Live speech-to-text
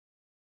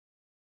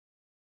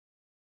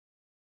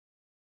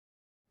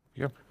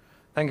Yep.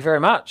 Thank you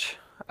very much.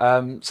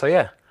 So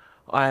yeah,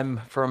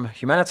 I'm from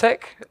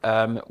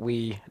Humanitech.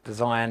 We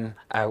design,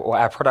 or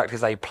our product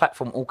is a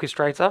platform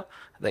orchestrator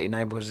that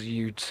enables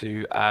you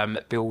to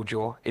build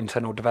your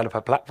internal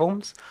developer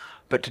platforms.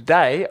 But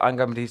today I'm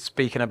going to be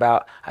speaking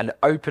about an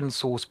open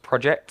source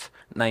project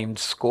named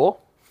Score.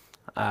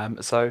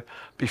 So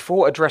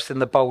before addressing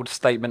the bold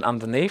statement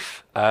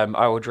underneath, I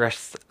will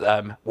address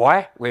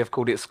why we have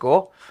called it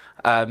Score.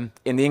 In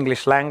the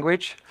English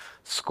language,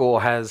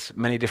 Score has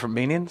many different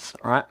meanings,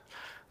 right?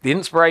 The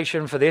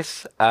inspiration for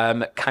this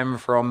came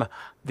from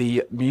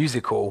the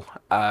musical,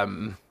 yeah,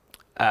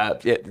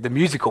 the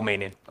musical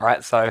meaning,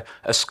 right? So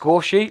a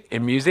score sheet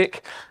in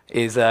music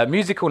is a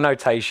musical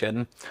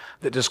notation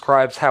that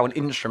describes how an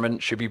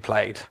instrument should be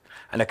played.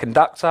 And a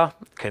conductor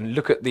can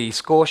look at the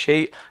score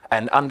sheet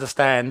and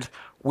understand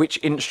which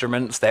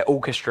instruments their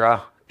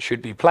orchestra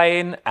should be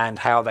playing and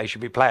how they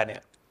should be playing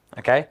it.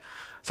 Okay,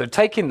 so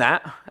taking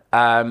that,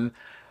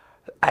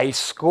 a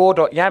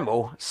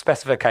score.yaml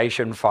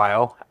specification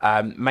file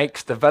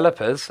makes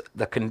developers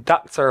the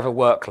conductor of a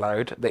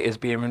workload that is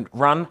being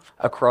run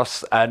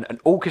across an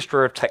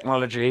orchestra of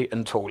technology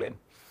and tooling.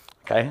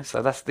 Okay,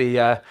 so that's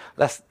the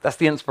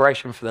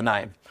inspiration for the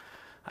name.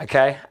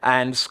 Okay,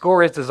 and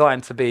Score is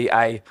designed to be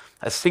a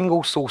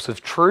single source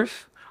of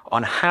truth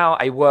on how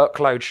a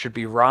workload should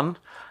be run,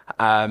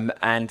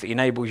 and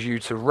enables you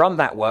to run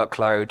that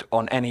workload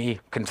on any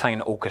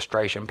container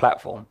orchestration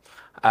platform,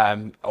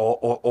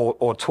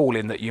 or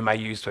tooling that you may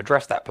use to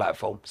address that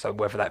platform. So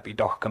whether that be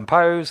Docker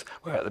Compose,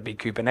 whether that be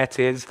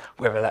Kubernetes,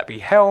 whether that be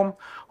Helm,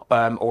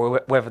 or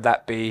whether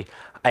that be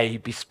a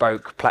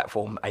bespoke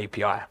platform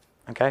API.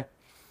 Okay.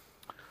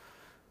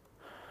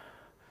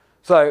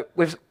 So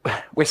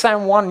we're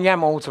saying one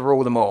YAML to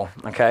rule them all,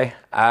 okay?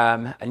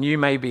 And you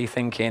may be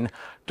thinking,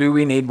 do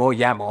we need more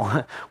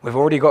YAML? We've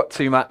already got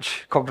too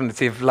much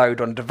cognitive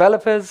load on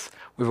developers.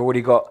 We've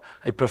already got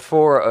a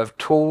plethora of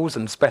tools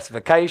and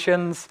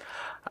specifications.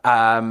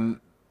 You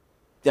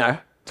know,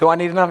 do I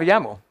need another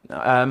YAML?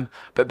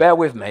 But bear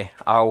with me.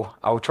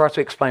 I'll try to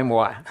explain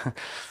why.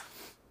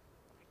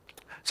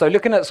 So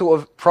looking at sort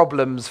of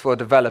problems for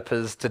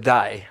developers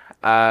today,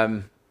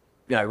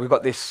 we've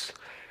got this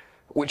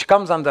which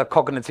comes under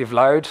cognitive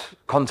load,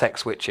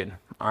 context switching,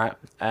 all right?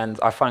 And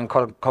I find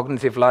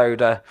cognitive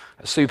load a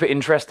super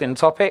interesting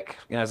topic.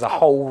 You know, there's a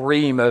whole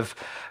ream of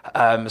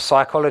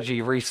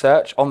psychology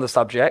research on the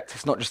subject.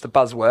 It's not just a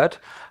buzzword.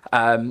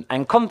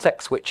 And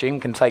context switching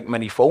can take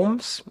many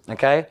forms,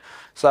 okay?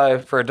 So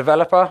for a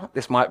developer,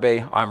 this might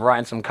be, I'm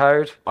writing some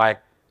code, I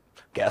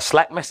get a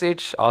Slack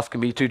message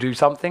asking me to do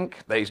something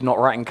that is not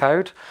writing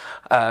code.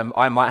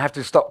 I might have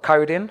to stop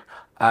coding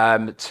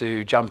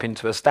to jump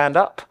into a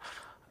stand-up.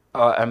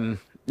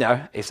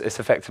 It's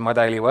affecting my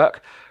daily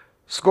work.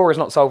 Score is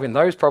not solving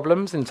those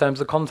problems in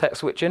terms of context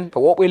switching, but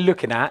what we're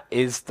looking at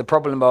is the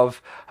problem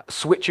of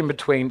switching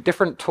between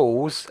different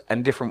tools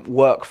and different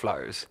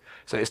workflows.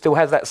 So it still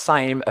has that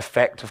same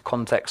effect of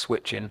context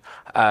switching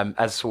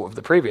as sort of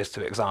the previous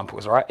two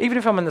examples, right? Even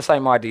if I'm in the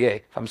same IDE,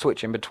 if I'm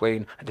switching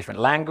between a different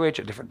language,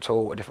 a different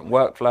tool, a different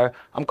workflow,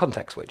 I'm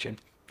context switching.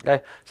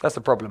 Okay, so that's the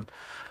problem.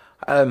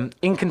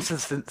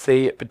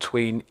 Inconsistency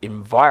between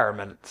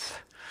environments.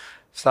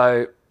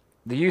 So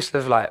the use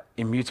of like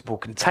immutable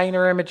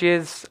container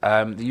images,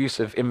 the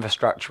use of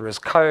infrastructure as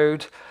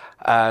code,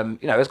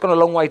 it's gone a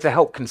long way to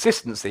help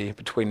consistency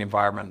between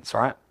environments,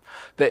 right?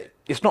 But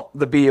it's not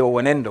the be all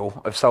and end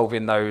all of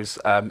solving those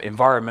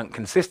environment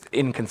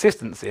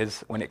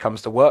inconsistencies when it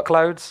comes to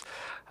workloads.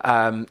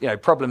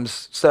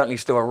 Problems certainly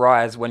still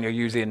arise when you're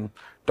using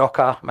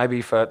Docker,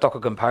 maybe for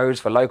Docker Compose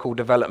for local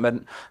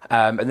development,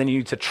 and then you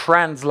need to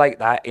translate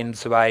that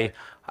into a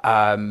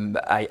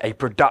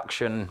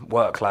production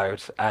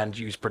workload and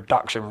use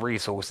production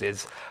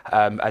resources,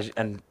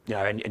 and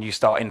you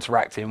start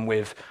interacting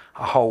with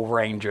a whole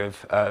range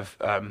of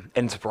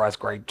enterprise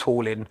grade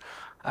tooling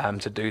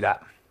to do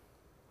that.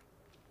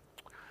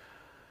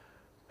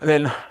 And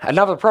then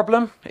another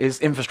problem is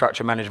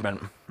infrastructure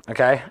management.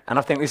 Okay, and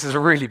I think this is a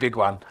really big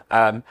one.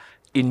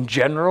 In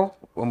general,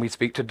 when we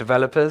speak to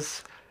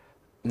developers,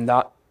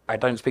 I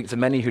don't speak to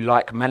many who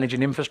like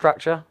managing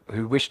infrastructure,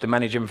 who wish to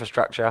manage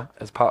infrastructure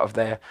as part of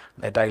their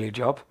daily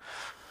job.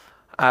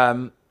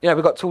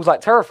 We've got tools like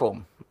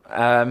Terraform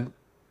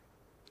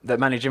that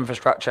manage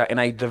infrastructure in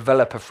a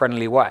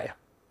developer-friendly way.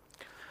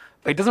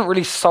 But it doesn't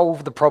really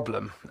solve the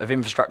problem of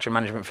infrastructure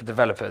management for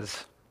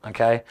developers.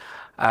 Okay,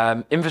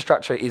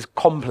 infrastructure is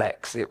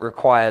complex. It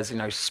requires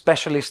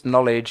specialist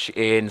knowledge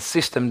in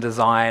system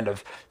design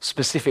of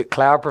specific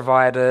cloud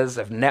providers,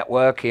 of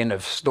networking,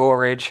 of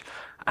storage.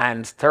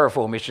 And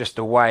Terraform is just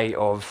a way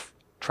of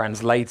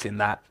translating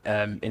that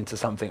into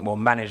something more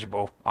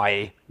manageable,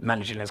 i.e.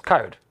 managing as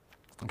code.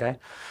 Okay.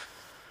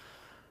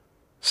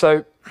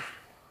 So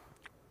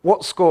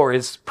what Score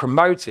is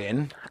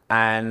promoting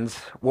and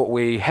what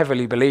we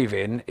heavily believe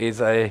in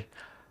is a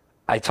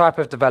type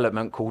of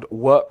development called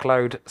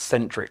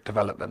workload-centric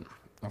development,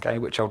 okay,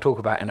 which I'll talk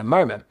about in a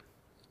moment.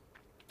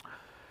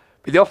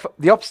 But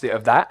the opposite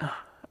of that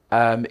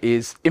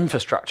is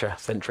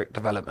infrastructure-centric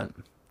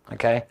development,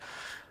 okay?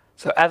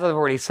 So as I've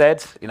already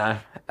said,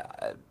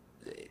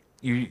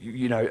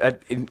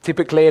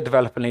 typically a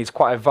developer needs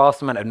quite a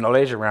vast amount of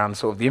knowledge around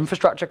sort of the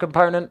infrastructure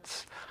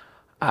components,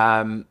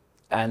 and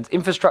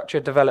infrastructure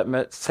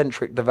development,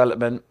 centric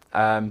development,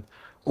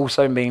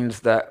 also means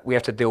that we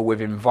have to deal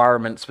with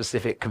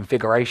environment-specific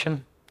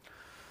configuration.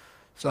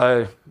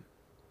 So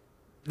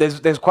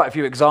there's quite a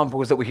few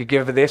examples that we could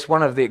give of this.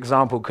 One of the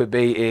example could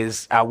be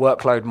is our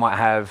workload might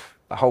have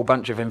a whole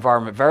bunch of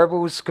environment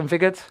variables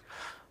configured.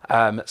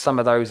 Some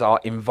of those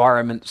are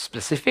environment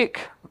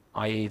specific,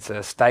 i.e.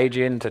 to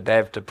staging, to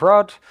dev, to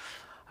prod.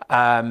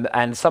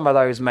 And some of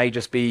those may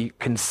just be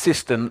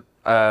consistent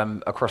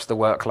across the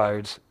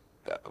workload,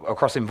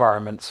 across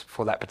environments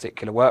for that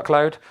particular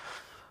workload.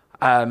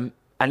 And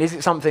is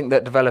it something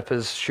that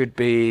developers should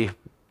be,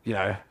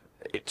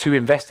 too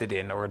invested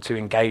in or too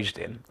engaged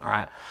in? All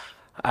right.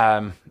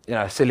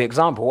 A silly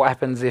example: what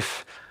happens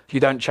if you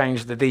don't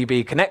change the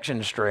DB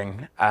connection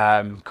string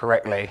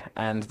correctly,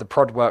 and the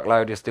prod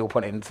workload is still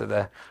put into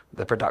the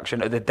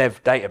production of the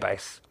dev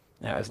database,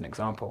 as an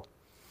example?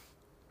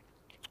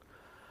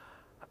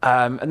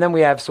 And then we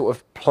have sort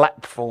of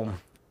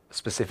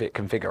platform-specific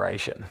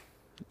configuration.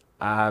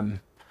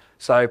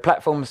 So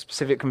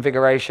platform-specific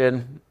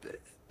configuration,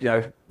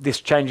 this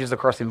changes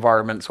across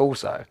environments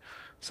also.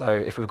 So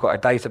if we've got a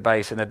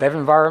database in a dev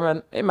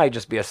environment, it may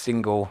just be a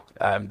single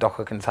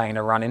Docker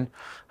container running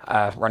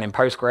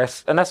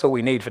Postgres, and that's all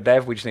we need for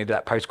dev. We just need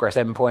that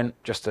Postgres endpoint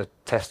just to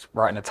test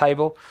writing a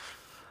table.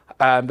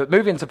 But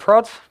moving to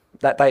prod,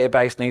 that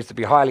database needs to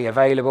be highly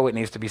available. It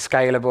needs to be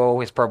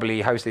scalable. It's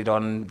probably hosted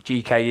on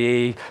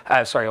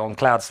on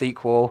Cloud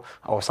SQL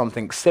or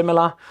something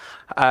similar.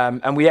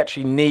 And we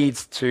actually need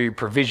to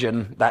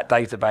provision that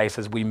database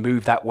as we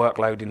move that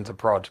workload into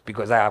prod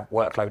because our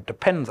workload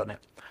depends on it.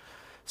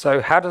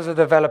 So how does a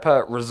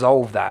developer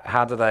resolve that?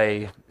 How do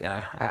they,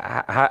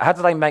 how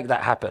do they make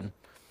that happen?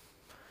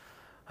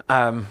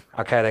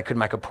 Okay, they could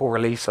make a pull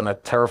release on a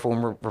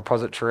Terraform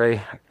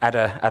repository, add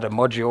a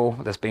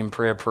module that's been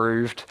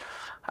pre-approved,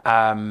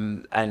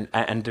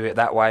 and do it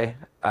that way.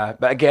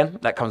 But again,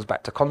 that comes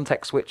back to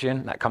context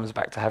switching. That comes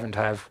back to having to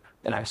have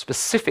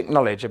specific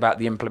knowledge about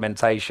the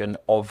implementation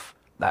of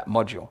that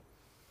module.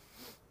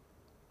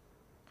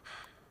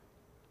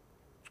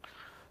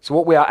 So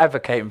what we are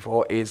advocating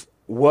for is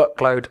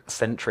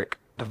workload-centric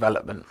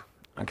development.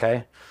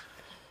 Okay.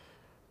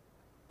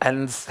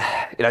 And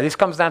this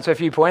comes down to a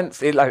few points.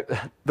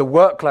 The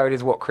workload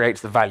is what creates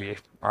the value,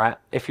 right?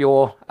 If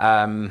you're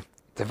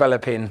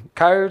developing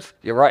code,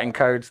 you're writing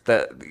code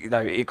that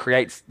it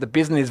creates the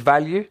business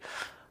value.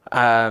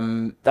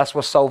 That's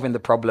what's solving the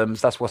problems.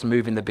 That's what's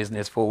moving the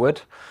business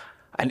forward.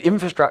 And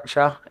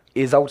infrastructure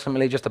is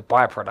ultimately just a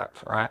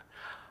byproduct, right?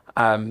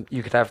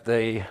 You could have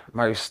the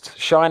most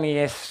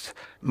shiniest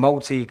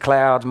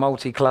multi-cloud,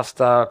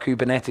 multi-cluster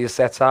Kubernetes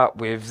setup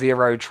with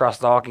zero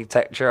trust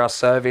architecture,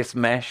 service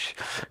mesh,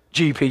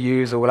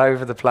 GPUs all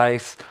over the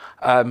place.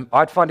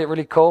 I'd find it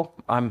really cool.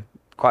 I'm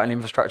quite an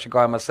infrastructure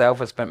guy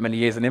myself. I spent many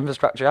years in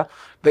infrastructure,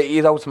 but it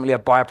is ultimately a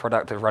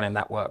byproduct of running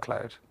that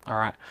workload. All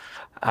right.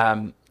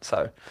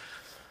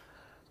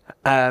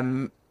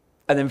 And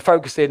then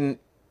focusing,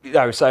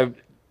 so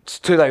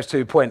to those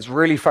 2 points,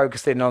 really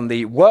focusing on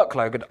the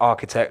workload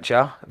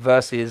architecture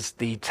versus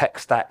the tech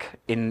stack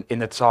in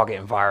the target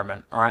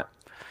environment. All right.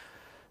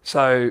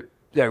 So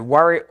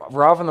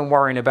rather than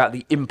worrying about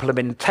the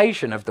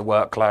implementation of the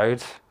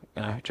workload,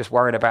 just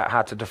worrying about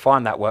how to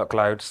define that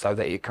workload so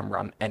that it can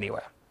run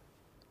anywhere.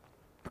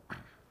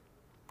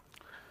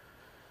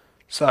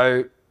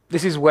 So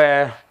this is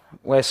where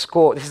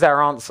SCORE. This is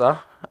our answer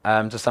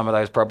to some of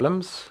those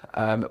problems,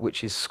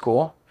 which is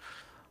SCORE.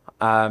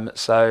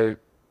 So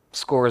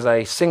SCORE is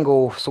a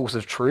single source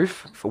of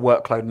truth for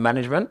workload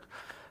management,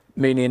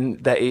 meaning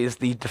that it is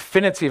the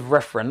definitive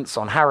reference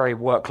on how a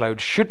workload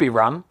should be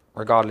run,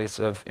 regardless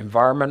of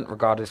environment,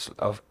 regardless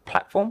of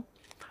platform.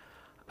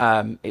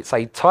 It's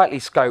a tightly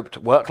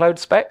scoped workload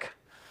spec.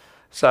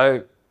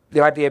 So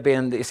the idea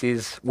being this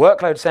is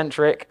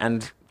workload-centric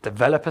and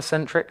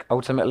developer-centric,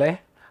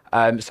 ultimately.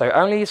 So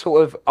only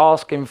sort of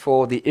asking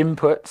for the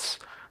inputs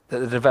that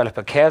the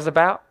developer cares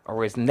about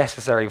or is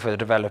necessary for the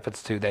developer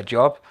to do their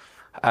job,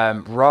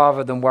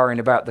 rather than worrying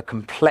about the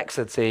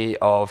complexity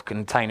of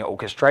container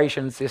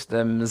orchestration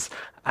systems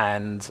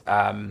and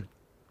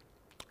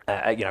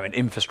and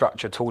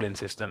infrastructure tooling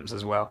systems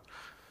as well.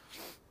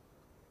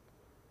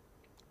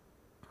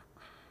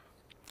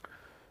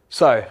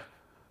 So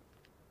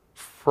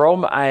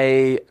from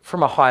a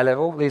high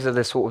level, these are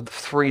the sort of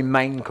 3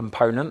 main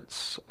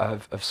components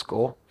of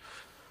SCORE.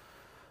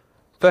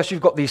 First,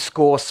 you've got the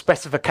SCORE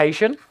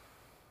specification.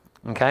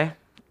 Okay,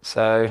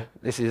 so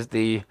this is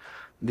the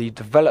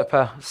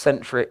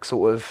developer-centric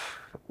sort of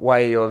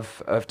way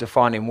of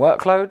defining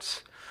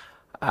workloads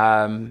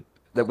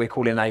that we're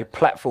calling a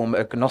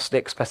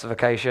platform-agnostic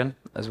specification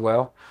as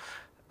well,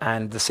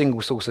 and the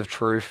single source of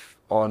truth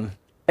on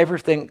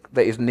everything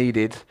that is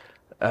needed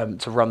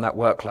to run that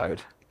workload,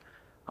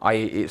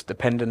 i.e. its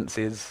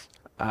dependencies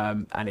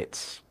and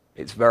its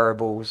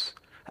variables,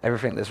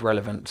 everything that's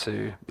relevant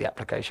to the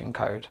application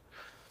code.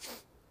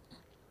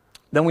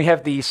 Then we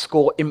have the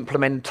score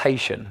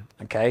implementation.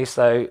 Okay,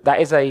 so that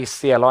is a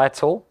CLI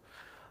tool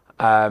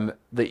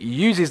that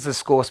uses the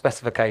score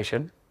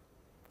specification,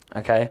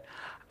 okay,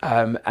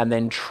 and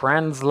then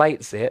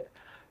translates it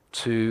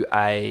to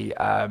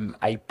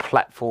a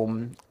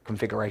platform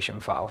configuration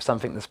file,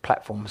 something that's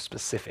platform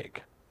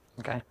specific.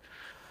 Okay.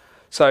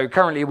 So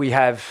currently we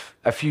have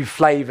a few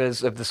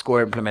flavors of the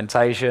score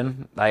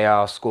implementation. They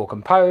are score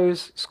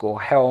compose,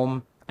 score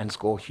Helm, and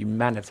score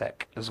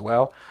Humanitec as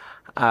well.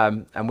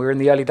 And we're in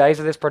the early days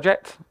of this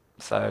project,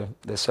 so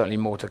there's certainly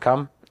more to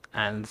come.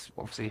 And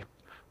obviously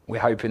we're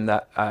hoping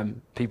that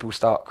people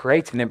start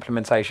creating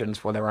implementations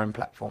for their own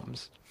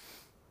platforms.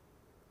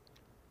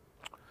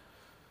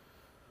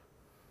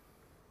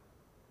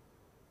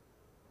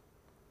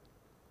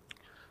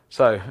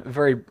 So a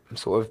very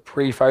sort of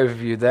brief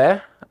overview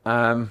there.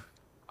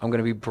 I'm going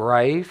to be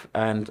brave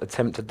and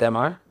attempt a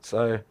demo,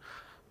 so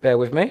bear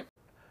with me.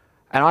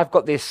 And I've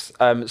got this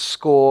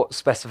score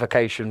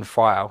specification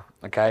file,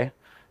 okay?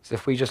 So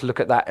if we just look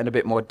at that in a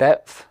bit more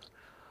depth.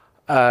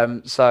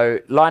 So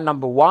line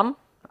number 1,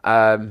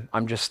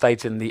 I'm just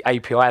stating the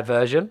API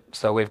version.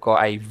 So we've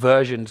got a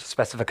versioned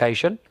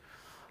specification.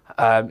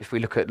 If we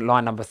look at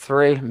line number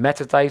 3,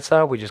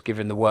 metadata, we're just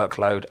giving the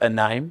workload a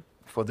name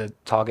for the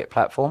target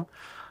platform.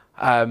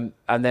 And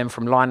then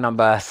from line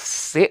number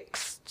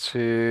 6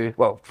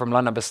 from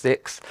line number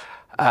 6,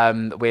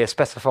 we're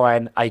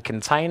specifying a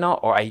container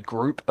or a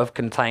group of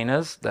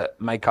containers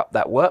that make up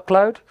that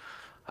workload,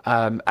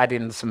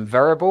 adding some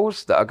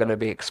variables that are going to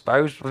be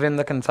exposed within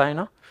the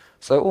container.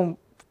 So all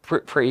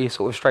pretty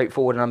sort of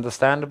straightforward and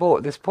understandable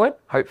at this point,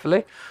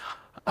 hopefully.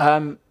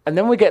 And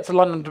then we get to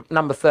line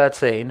number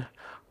 13.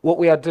 What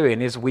we are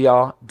doing is we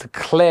are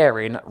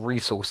declaring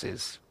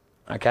resources,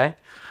 okay?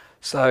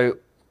 So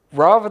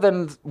rather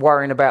than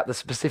worrying about the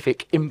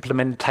specific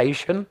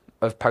implementation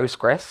of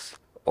Postgres,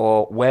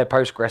 or where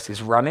Postgres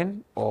is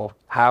running, or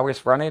how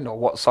it's running, or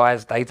what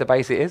size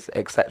database it is,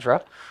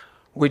 etc.,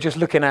 we're just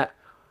looking at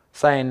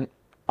saying,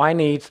 I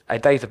need a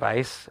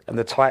database, and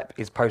the type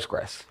is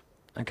Postgres,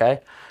 okay?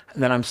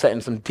 And then I'm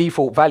setting some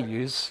default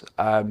values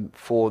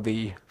for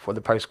the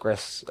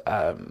Postgres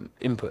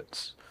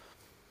inputs.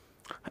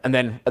 And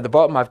then at the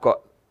bottom,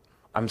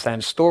 I'm saying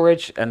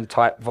storage and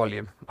type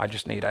volume. I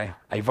just need a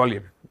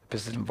volume,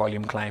 persistent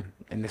volume claim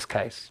in this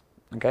case,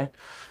 okay?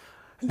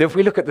 And if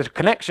we look at the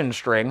connection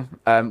string,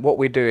 what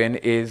we're doing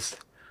is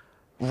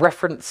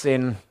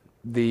referencing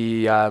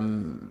the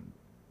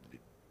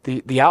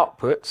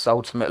outputs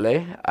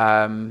ultimately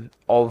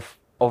of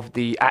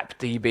the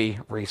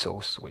appdb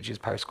resource, which is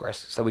Postgres,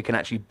 so we can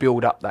actually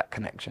build up that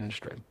connection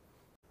string.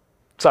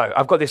 So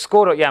I've got this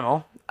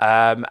score.yaml,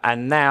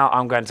 and now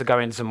I'm going to go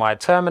into my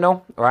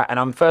terminal, right? And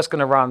I'm first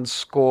going to run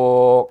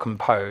score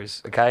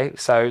compose, okay?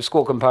 So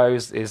score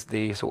compose is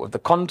the sort of the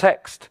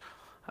context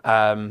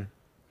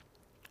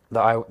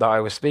that I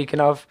was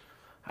speaking of,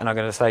 and I'm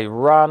going to say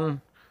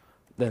run,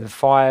 then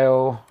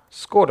file,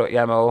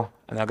 score.yaml,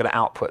 and I'm going to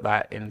output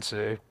that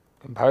into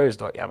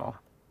compose.yaml.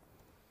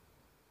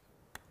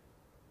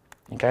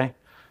 Okay,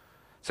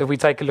 so if we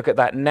take a look at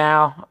that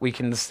now, we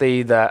can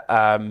see that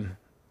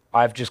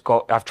I've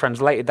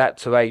translated that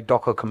to a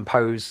Docker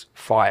Compose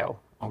file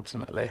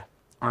ultimately,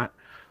 right?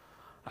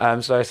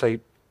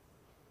 So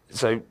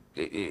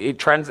it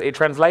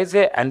translates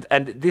it, and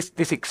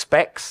this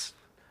expects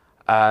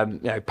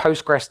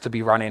Postgres to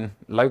be running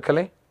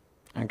locally.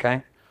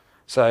 Okay,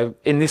 so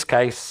in this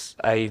case,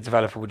 a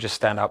developer would just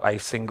stand up a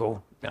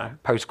single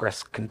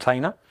Postgres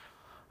container.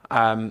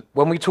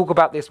 When we talk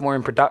about this more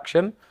in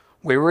production,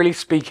 we're really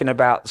speaking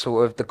about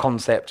sort of the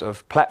concept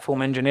of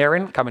platform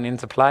engineering coming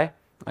into play.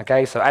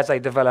 Okay, so as a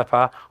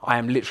developer, I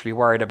am literally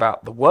worried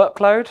about the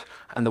workload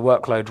and the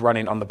workload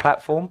running on the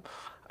platform.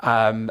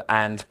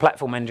 And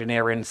platform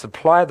engineering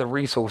supply the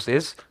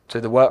resources to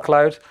the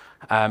workload,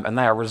 and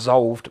they are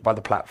resolved by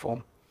the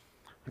platform.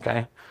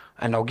 Okay,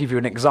 and I'll give you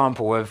an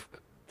example of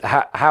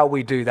how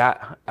we do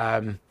that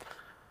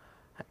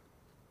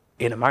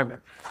in a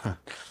moment.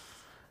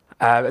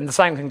 And the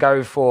same can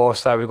go for,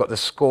 so we've got the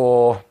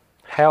score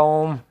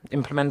Helm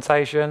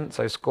implementation.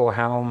 So score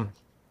Helm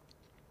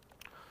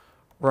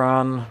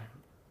run.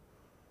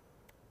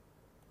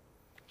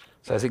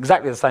 So it's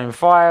exactly the same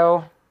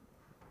file,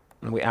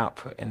 and we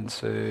output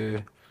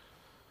into,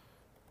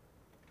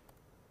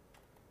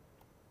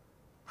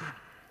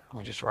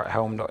 we just write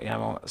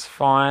helm.yaml, that's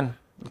fine.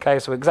 Okay,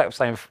 so exact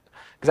same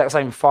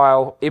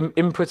file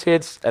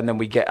inputted, and then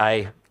we get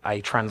a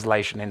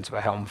translation into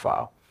a Helm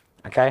file.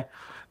 Okay,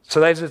 so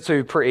those are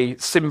two pretty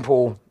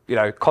simple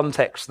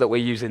contexts that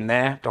we're using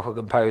there, Docker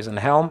Compose and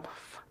Helm.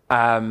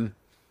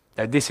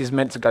 This is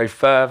meant to go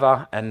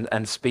further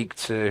and speak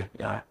to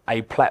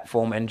a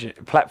platform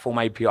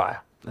API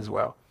as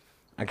well.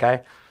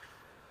 Okay,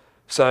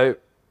 so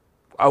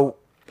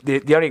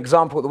the only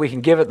example that we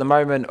can give at the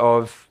moment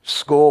of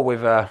score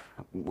with a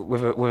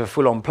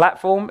full-on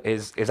platform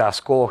is our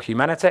score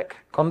Humanitec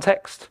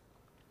context.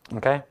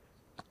 Okay,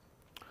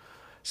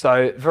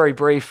 so very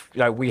brief.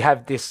 We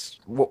have this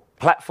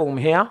platform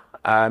here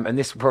And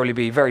this will probably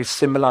be very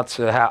similar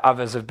to how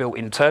others have built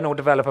internal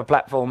developer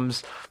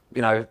platforms,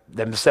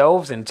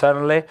 themselves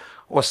internally,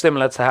 or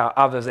similar to how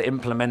others are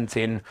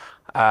implementing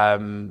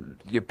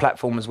your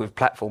platforms with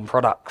platform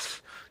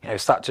products,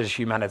 such as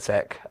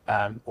Humanitech,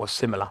 or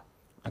similar.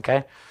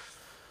 Okay.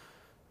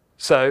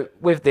 So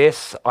with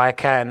this, I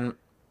can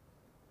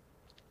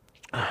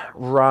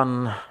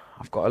run.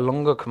 I've got a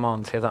longer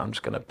command here that I'm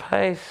just going to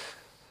paste.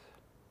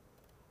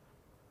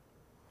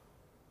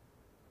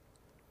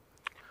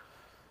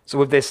 So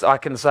with this, I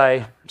can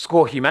say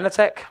score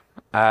Humanitech.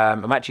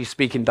 I'm actually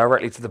speaking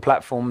directly to the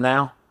platform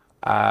now,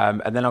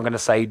 and then I'm going to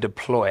say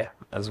deploy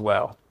as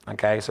well.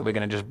 Okay, so we're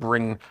going to just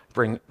bring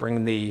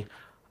the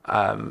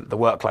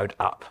workload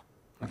up.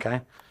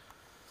 Okay.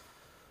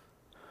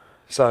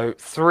 So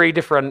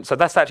so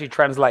that's actually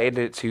translated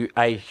it to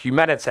a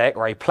Humanitech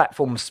or a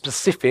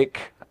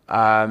platform-specific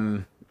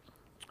platform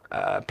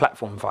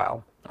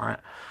file. All right.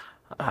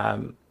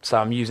 So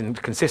I'm using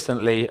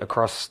consistently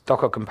across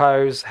Docker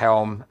Compose,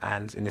 Helm,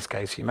 and in this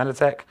case,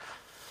 Humanitech.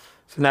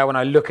 So now when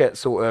I look at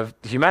sort of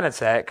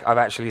Humanitech, I've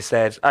actually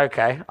said,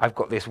 okay, I've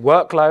got this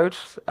workload,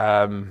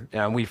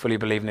 and we fully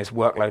believe in this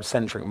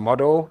workload-centric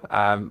model,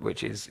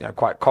 which is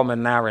quite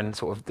common now in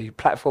sort of the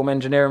platform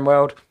engineering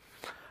world.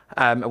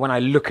 When I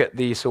look at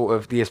the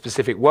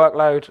specific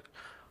workload,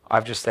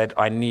 I've just said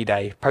I need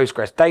a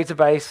Postgres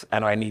database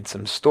and I need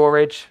some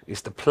storage.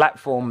 It's the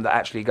platform that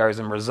actually goes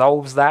and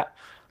resolves that,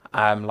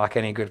 like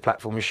any good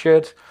platform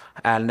should.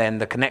 And then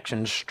the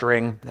connection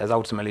string has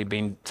ultimately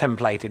been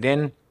templated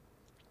in.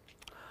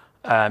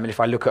 And if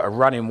I look at a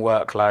running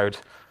workload,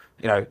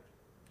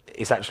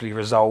 it's actually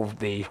resolved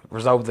the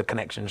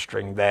connection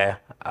string there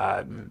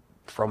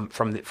from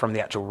the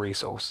actual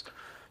resource.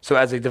 So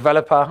as a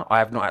developer, I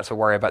have not had to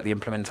worry about the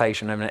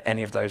implementation of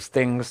any of those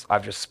things.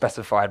 I've just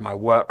specified my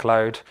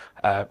workload,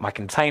 my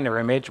container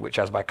image, which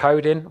has my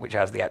code in, which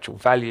has the actual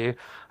value,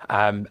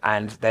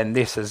 and then in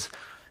this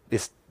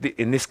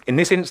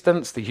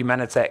instance, the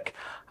Humanitech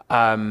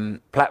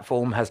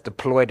platform has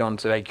deployed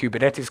onto a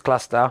Kubernetes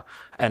cluster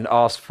and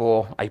asked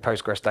for a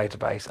Postgres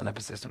database and a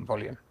persistent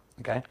volume.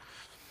 Okay.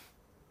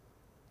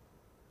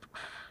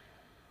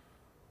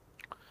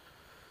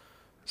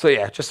 So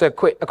yeah, just a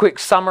quick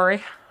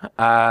summary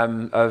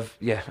of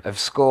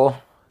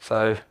SCORE.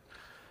 So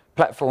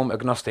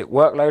platform-agnostic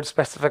workload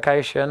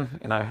specification,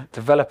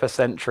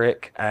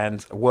 developer-centric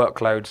and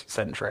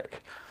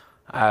workload-centric.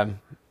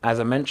 As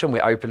I mentioned,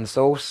 we're open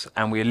source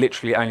and we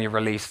literally only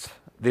released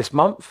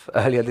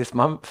earlier this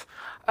month.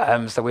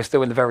 So we're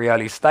still in the very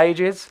early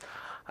stages,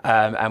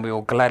 and we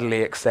will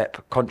gladly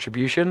accept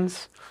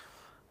contributions.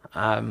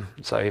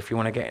 So if you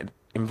want to get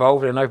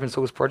involved in an open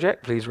source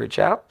project, please reach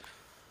out.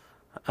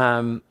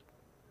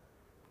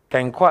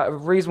 Gained quite a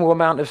reasonable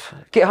amount of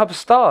GitHub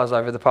stars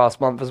over the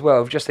past month as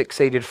well. We've just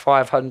exceeded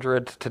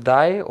 500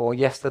 today or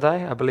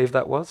yesterday, I believe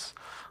that was.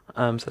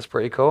 So that's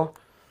pretty cool.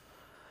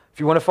 If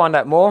you want to find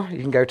out more, you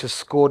can go to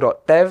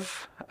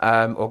score.dev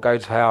or go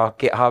to our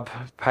GitHub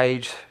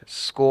page,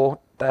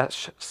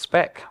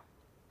 score-spec.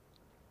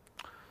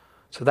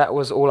 So that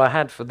was all I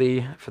had for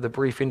the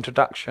brief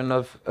introduction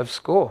of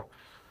SCORE.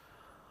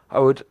 I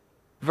would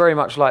very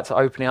much like to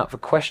open it up for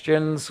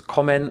questions,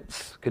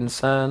 comments,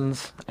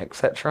 concerns,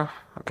 etc.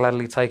 I'll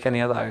gladly take any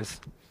of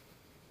those.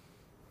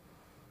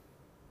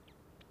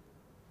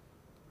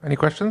 Any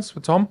questions for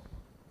Tom?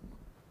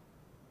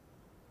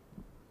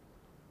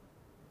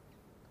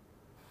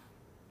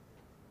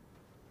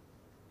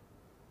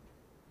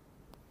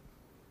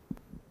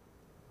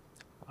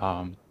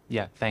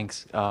 Yeah,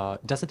 thanks.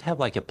 Does it have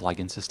like a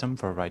plugin system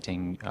for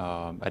writing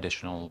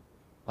additional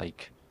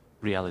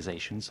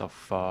realizations of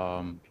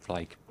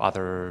like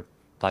other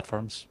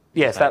platforms?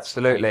 Yes,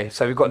 absolutely.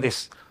 So we've got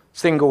this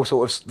single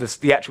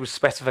the actual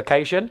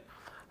specification,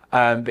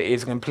 but it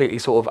is completely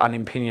sort of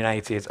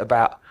unopinionated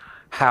about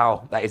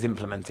how that is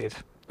implemented.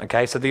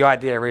 Okay, so the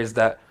idea is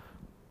that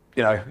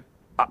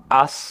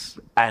us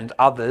and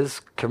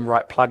others can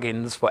write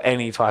plugins for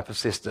any type of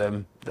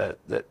system that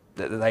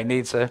they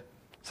need to.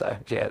 So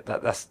yeah,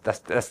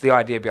 that's the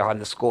idea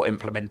behind the SCORE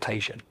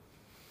implementation.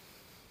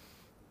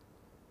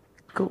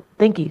 Cool,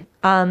 thank you.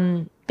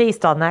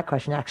 Based on that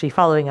question, actually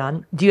following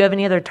on, do you have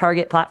any other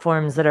target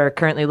platforms that are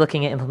currently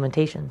looking at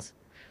implementations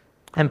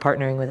and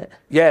partnering with it?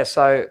 Yeah,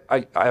 so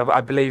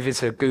I believe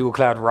it's a Google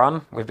Cloud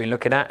Run we've been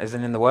looking at,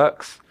 isn't in the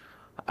works,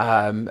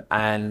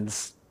 and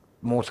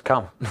more to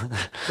come.